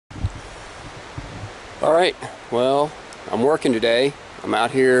Alright, well, I'm working today. I'm out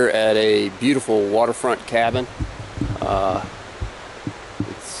here at a beautiful waterfront cabin.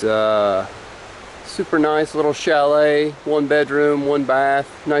 It's a super nice little chalet, 1 bedroom, 1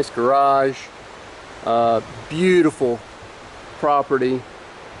 bath, nice garage, beautiful property,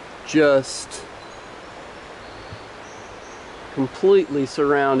 just completely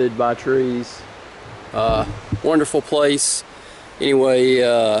surrounded by trees. Wonderful place.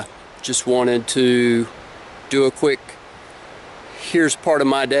 Anyway, just wanted to do a quick here's part of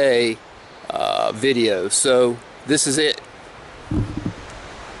my day video. So this is it.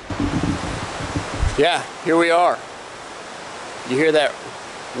 Yeah, here we are. You hear that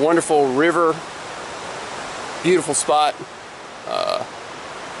wonderful river? Beautiful spot.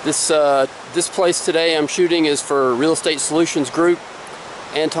 This place today I'm shooting is for Real Estate Solutions Group,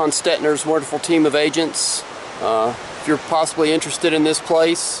 Anton Stetner's wonderful team of agents. If you're possibly interested in this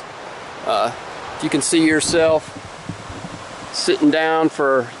place, if you can see yourself sitting down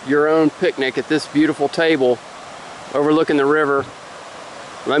for your own picnic at this beautiful table overlooking the river,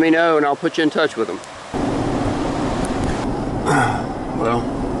 let me know and I'll put you in touch with them. Well,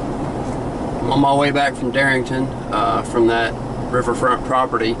 I'm on my way back from Darrington, from that riverfront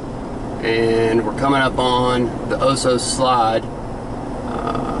property, and we're coming up on the Oso slide.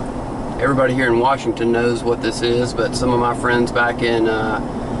 Everybody here in Washington knows what this is, but some of my friends back in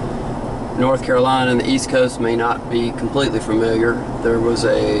North Carolina and the East Coast may not be completely familiar. There was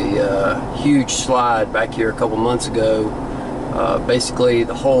a huge slide back here a couple months ago. Basically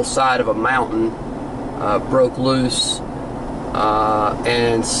the whole side of a mountain broke loose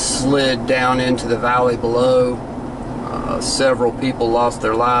and slid down into the valley below. Several people lost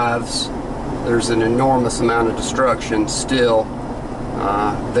their lives. There's an enormous amount of destruction still.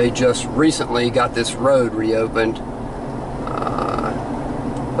 They just recently got this road reopened.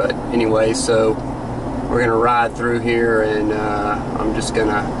 But anyway, so we're gonna ride through here, and I'm just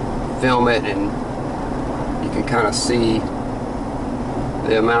gonna film it, and you can kind of see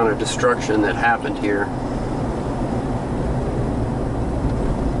the amount of destruction that happened here.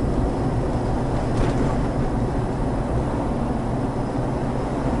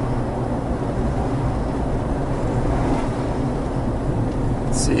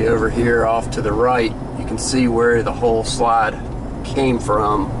 See over here off to the right, you can see where the whole slide came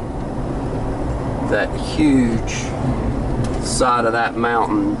from. That huge side of that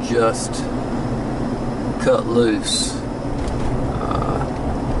mountain just cut loose.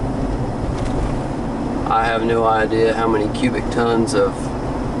 I have no idea how many cubic tons of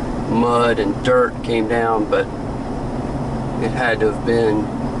mud and dirt came down, but it had to have been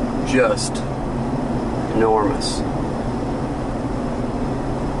just enormous.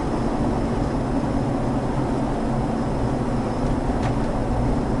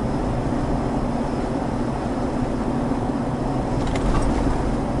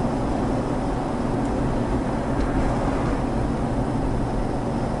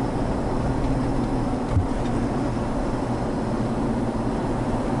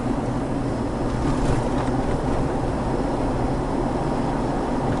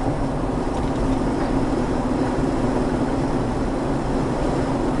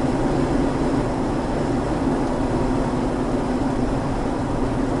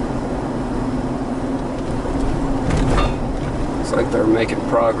 Like they're making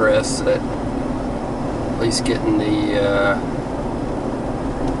progress at least getting the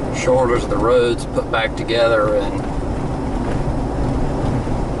shoulders of the roads put back together and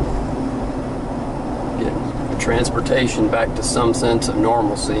getting transportation back to some sense of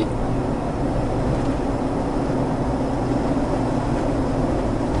normalcy.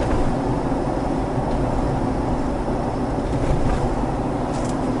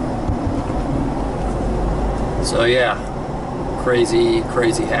 So yeah, crazy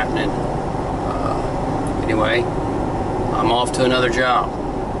happening. Anyway, I'm off to another job.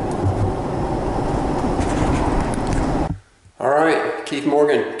 Alright, Keith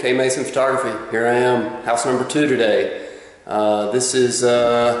Morgan, KMason Photography. Here I am, house number 2 today. This is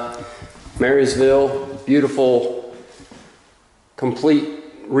Marysville, beautiful, complete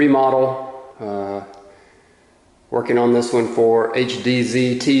remodel. Working on this one for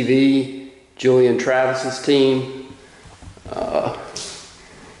HDZTV, Julian Travis's team.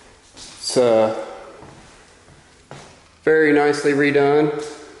 It's very nicely redone.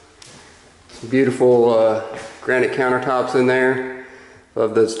 Some beautiful granite countertops in there.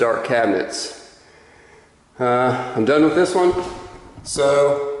 Love those dark cabinets. I'm done with this one,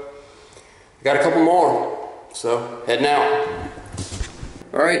 so I got a couple more. So heading out.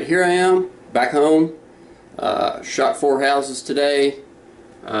 All right, here I am back home. Shot 4 houses today.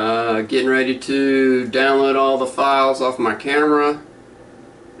 Getting ready to download all the files off my camera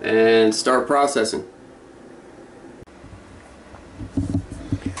and start processing.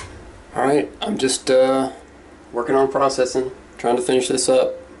 Alright, I'm just working on processing, trying to finish this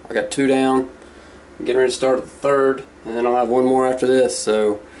up. I got 2 down, I'm getting ready to start the 3rd, and then I'll have 1 more after this.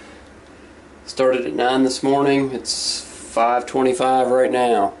 So started at 9 this morning, it's 5:25 right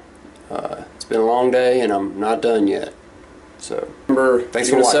now. It's been a long day and I'm not done yet. So remember, if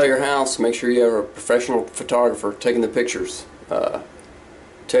you're going to sell your house, make sure you have a professional photographer taking the pictures.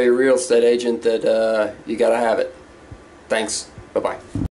 Tell your real estate agent that you got to have it. Thanks. Bye-bye.